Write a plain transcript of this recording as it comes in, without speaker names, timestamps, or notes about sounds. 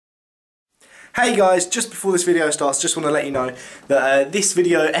Hey guys, just before this video starts, just want to let you know that this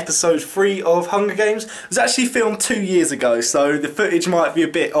video, episode 3 of Hunger Games, was actually filmed 2 years ago, so the footage might be a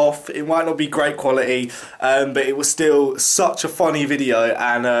bit off, it might not be great quality, but it was still such a funny video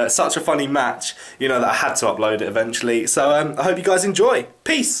and such a funny match, you know, that I had to upload it eventually. So I hope you guys enjoy.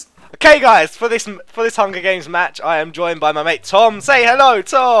 Peace! Okay guys, for this Hunger Games match, I am joined by my mate Tom. Say hello,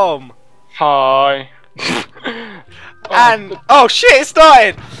 Tom! Hi. And, oh shit, it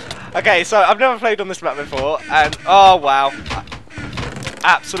started! Okay, so I've never played on this map before, and oh wow,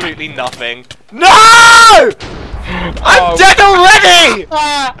 absolutely nothing. No! I'm dead already!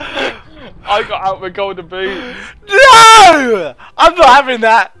 I got out with golden boot. No! I'm not having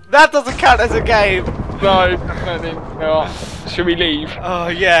that. That doesn't count as a game. No, definitely not. Should we leave? Oh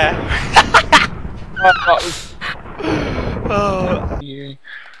yeah. Oh. EU.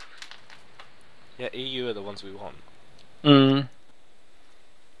 Yeah, EU are the ones we want.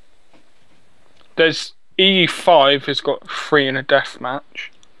 There's EU5 has got 3 in a death match.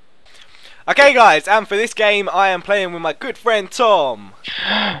 Okay guys, and for this game I am playing with my good friend Tom.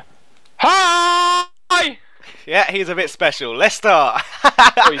 Hi! Yeah, he's a bit special. Let's start.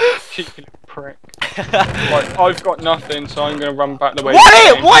 Oh, you cheeky prick. Right, I've got nothing, so I'm going to run back the way.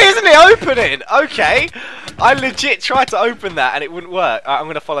 Why isn't it opening? Okay. I legit tried to open that and it wouldn't work. I'm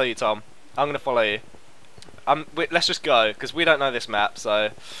going to follow you, Tom. I'm going to follow you. Let's just go, because we don't know this map, so...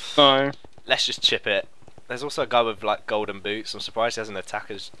 No. Let's just chip it. There's also a guy with like golden boots. I'm surprised he hasn't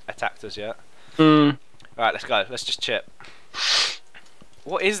attacked us yet. Alright, let's go. Let's just chip.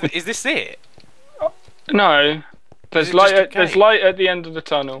 What is this it? No. There's light at the end of the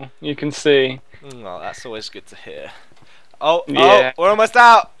tunnel. You can see. Oh, that's always good to hear. Oh, yeah. Oh, we're almost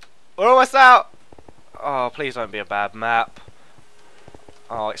out. We're almost out. Oh, please don't be a bad map.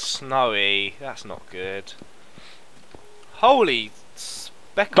 Oh, it's snowy. That's not good. Holy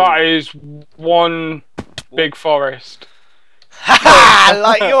speckle. That is one big forest. Ha!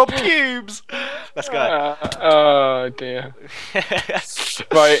 Like your pubes. Let's go. Oh dear.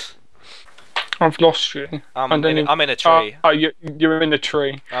 Right. I've lost you. I'm in a tree. Oh, you're in a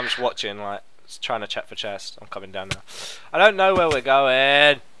tree. I'm just watching, like, trying to check for chest. I'm coming down now. I don't know where we're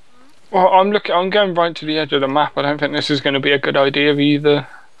going. Well, I'm going right to the edge of the map. I don't think this is going to be a good idea either.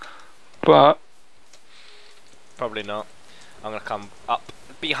 But probably not. I'm gonna come up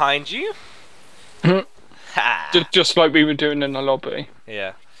behind you. just like we were doing in the lobby.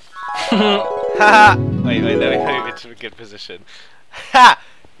 Yeah. Wait, let me move into a good position. Ha!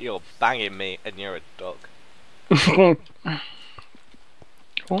 You're banging me, and you're a dog.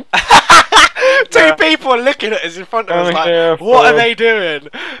 Two people are looking at us in front of us like, what are they doing?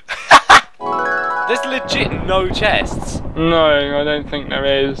 There's legit no chests. No, I don't think there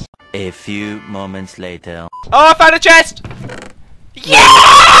is. A few moments later. Oh, I found a chest!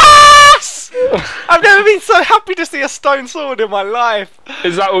 Yes! I've never been so happy to see a stone sword in my life.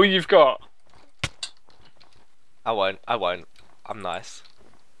 Is that all you've got? I won't. I'm nice.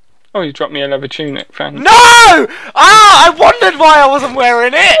 Oh, you dropped me a leather tunic, thanks. No! Ah, I wondered why I wasn't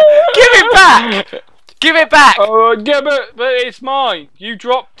wearing it! Give it back! Give it back! Oh, yeah, but it's mine. You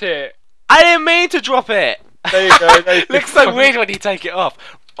dropped it. I didn't mean to drop it. There you go. Looks so weird when you take it off.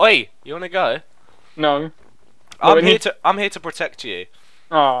 Oi, you wanna go? No. I'm here to protect you.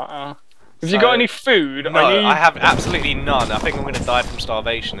 Have you got any food? No, I have absolutely none. I think I'm gonna die from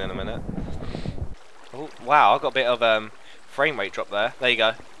starvation in a minute. Oh wow, I got a bit of frame rate drop there. There you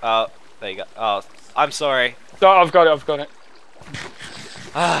go. There you go. Oh, I'm sorry. No, I've got it.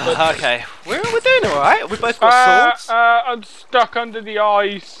 Okay, we're doing alright. We both got swords. I'm stuck under the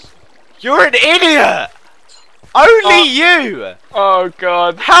ice. You're an idiot! Only you! Oh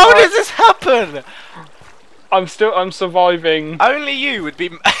god. How does this happen? I'm surviving. Only you would be...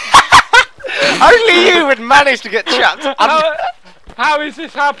 Only you would manage to get trapped. How is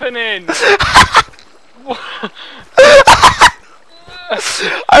this happening?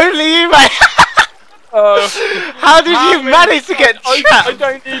 Only you, mate. How did you manage to get trapped? I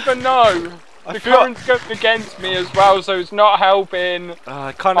don't even know. The current's going against me as well, so it's not helping.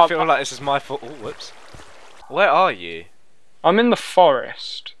 I kind of feel like this is my fault. Oh, whoops. Where are you? I'm in the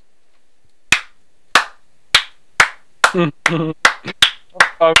forest. I'm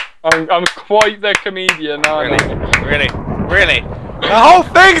quite the comedian, aren't I? Really? The whole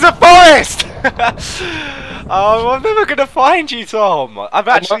thing's a forest! Oh, I'm never gonna find you, Tom. I've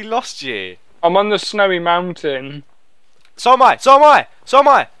actually lost you. I'm on the snowy mountain. So am I.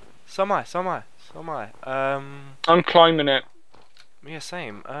 I'm climbing it. Yeah,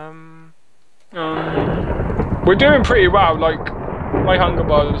 same. We're doing pretty well. Like, my hunger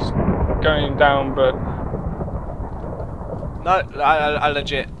bar is going down, but No, I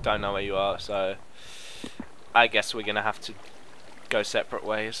legit don't know where you are, so I guess we're gonna have to go separate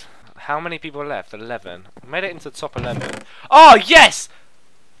ways. How many people are left? 11. Made it into the top 11. Oh yes!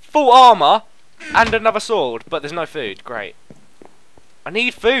 Full armor and another sword, but there's no food. Great. I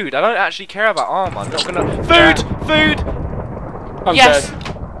need food. I don't actually care about armor. I'm not gonna. Food! Food! I'm Yes! dead.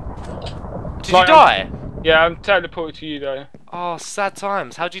 Did you die? Yeah, I'm teleported to you though. Oh, sad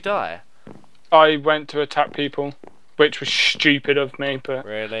times. How'd you die? I went to attack people, which was stupid of me, but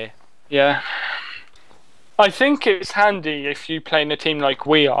Really? yeah. I think it's handy if you play in a team like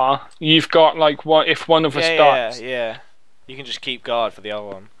we are. You've got like what if one of us dies. Yeah. You can just keep guard for the other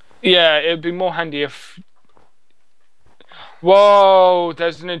one. Yeah, it'd be more handy if. Whoa!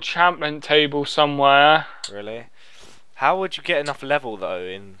 There's an enchantment table somewhere. Really? How would you get enough level though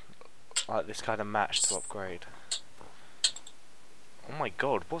in like this kind of match to upgrade? Oh my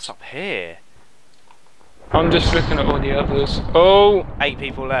god, what's up here? I'm just looking at all the others. Oh! 8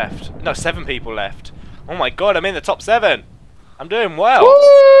 people left. No, 7 people left. Oh my god, I'm in the top 7! I'm doing well!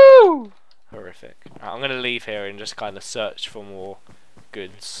 Woo! Horrific. Right, I'm going to leave here and just kind of search for more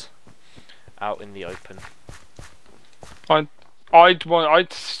goods out in the open.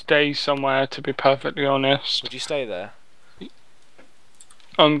 I'd stay somewhere, to be perfectly honest. Would you stay there?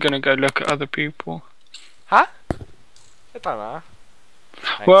 I'm gonna go look at other people. Huh? It don't matter.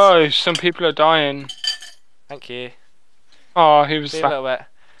 Thanks. Whoa, some people are dying. Thank you. Oh, who was See you a that? little bit.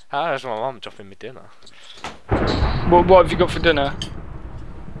 Oh, there's my mum dropping me dinner. What have you got for dinner?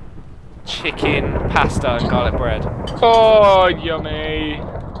 Chicken, pasta and garlic bread. Oh, yummy.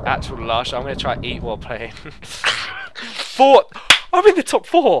 Actual lush. I'm going to try and eat while playing. 4! I'm in the top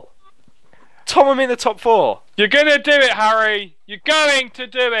 4! Tom, I'm in the top 4! You're gonna do it, Harry! You're going to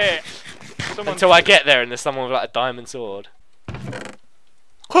do it! Until I get there and there's someone with like a diamond sword.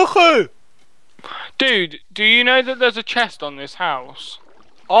 Cuckoo! Dude, do you know that there's a chest on this house?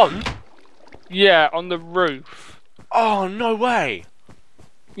 On? Yeah, on the roof. Oh, no way!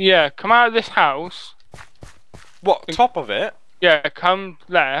 Yeah, come out of this house. What, top of it? Yeah, come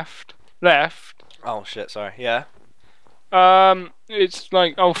left. Oh shit, sorry, yeah. It's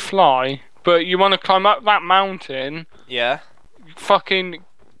like, I'll fly. But you want to climb up that mountain. Yeah. Fucking,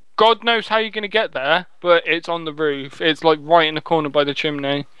 God knows how you're going to get there. But it's on the roof. It's like right in the corner by the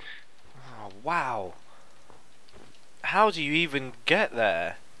chimney. Oh, wow. How do you even get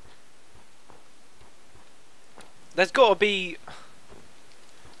there? There's got to be...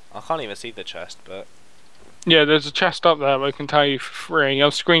 I can't even see the chest, but... Yeah, there's a chest up there I can tell you for free.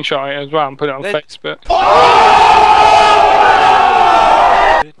 I'll screenshot it as well and put it on Facebook.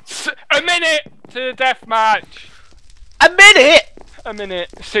 A minute to the death match! A minute?! A minute,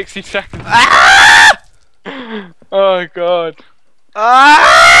 60 seconds. Ah! Oh god.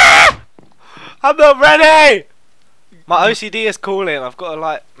 Ah! I'm not ready! My OCD is calling. I've got to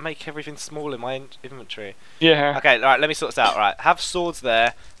like make everything small in my inventory. Yeah. Okay, alright, let me sort this out. Right, have swords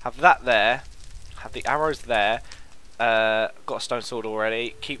there, have that there, have the arrows there. Got a stone sword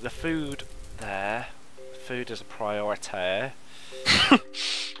already. Keep the food there. Food is a priority. Put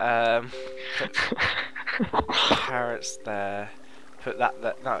carrots there. Put that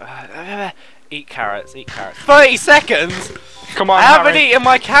there. No. Eat carrots. Eat carrots. 30 seconds. Come on, I haven't Harry. eaten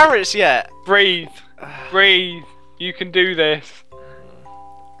my carrots yet. Breathe. Breathe. You can do this.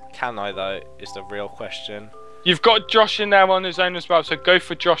 Can I though? Is the real question. You've got Josh in there on his own as well, so go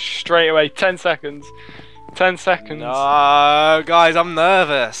for Josh straight away. 10 seconds. 10 seconds. No, guys, I'm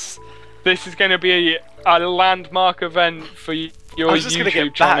nervous. This is going to be a landmark event for your I was just YouTube gonna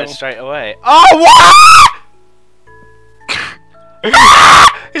get channel. battered straight away. Oh, what?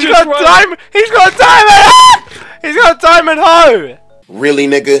 He's got a diamond. He's got a diamond. He's got a diamond hoe. Really,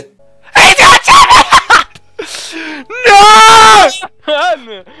 nigga? He's got a diamond. No!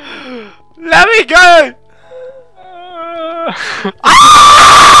 Let me go.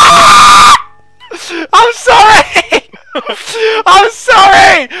 I'm sorry. I'm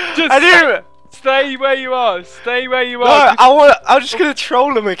sorry. Just I didn't. stay where you are. Stay where you No, are. I'm just gonna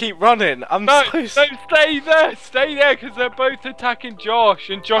troll him and keep running. I'm No, so. don't stay there. Stay there because they're both attacking Josh.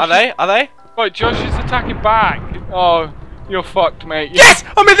 And Josh. Are they? Are they? Right, Josh is attacking back. Oh, you're fucked, mate. Yes!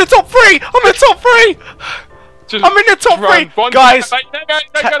 I'm in the top 3! I'm in the top 3! Just I'm in the top run. 3! One Guys, step back.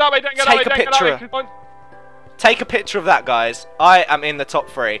 Don't go that way, don't go that way, take a don't go picture. that way, 'cause Take a picture of that, guys. I am in the top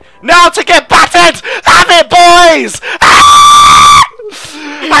 3. Now to get battered! Have it, boys! Ah!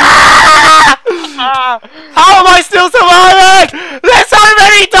 Ah! How am I still surviving? There's so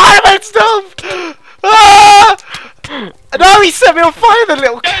many diamonds still! Ah! No, he set me on fire, the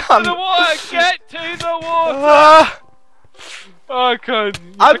little Get cunt! to the water! Get to the water! Ah! Oh god.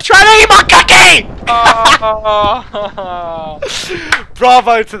 I'm trying to eat my cookie! Oh.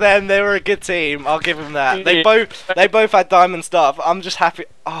 Bravo to them, they were a good team. I'll give them that. They both had diamond stuff. I'm just happy.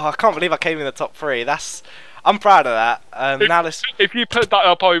 Oh, I can't believe I came in the top 3. I'm proud of that. Now let's. If you put that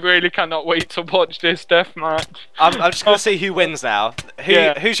up, I really cannot wait to watch this deathmatch. I'm just gonna see who wins now.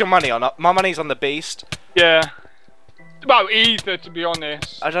 Who's your money on? My money's on the Beast. Yeah. Well, either, to be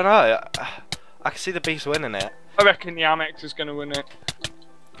honest. I don't know. I can see the Beast winning it. I reckon the Amex is gonna win it.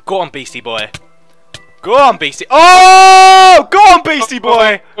 Go on, Beastie Boy. Go on, Beastie. Oh! Go on, Beastie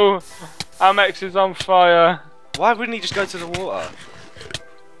Boy! Oh, Amex is on fire. Why wouldn't he just go to the water?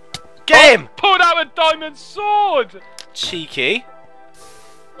 Get him! Pulled out a diamond sword! Cheeky.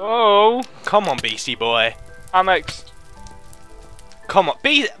 Oh. Come on, Beastie Boy. Amex. Come on.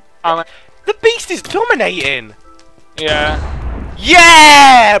 Amex. The Beast is dominating. Yeah.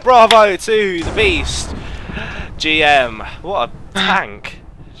 Yeah! Bravo to the Beast. GM. What a tank.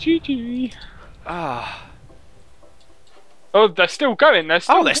 GG. Ah. Oh, they're still going. They're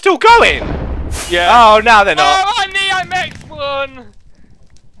still going. Yeah. Oh, now they're not. Oh, and the Amex won.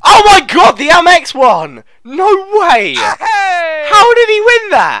 Oh my God! The Amex won. No way. Hey! How did he win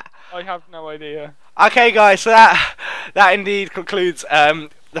that? I have no idea. Okay, guys. So that indeed concludes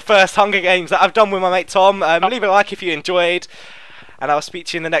the first Hunger Games that I've done with my mate Tom. Leave a like if you enjoyed, and I'll speak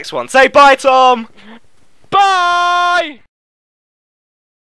to you in the next one. Say bye, Tom. Bye!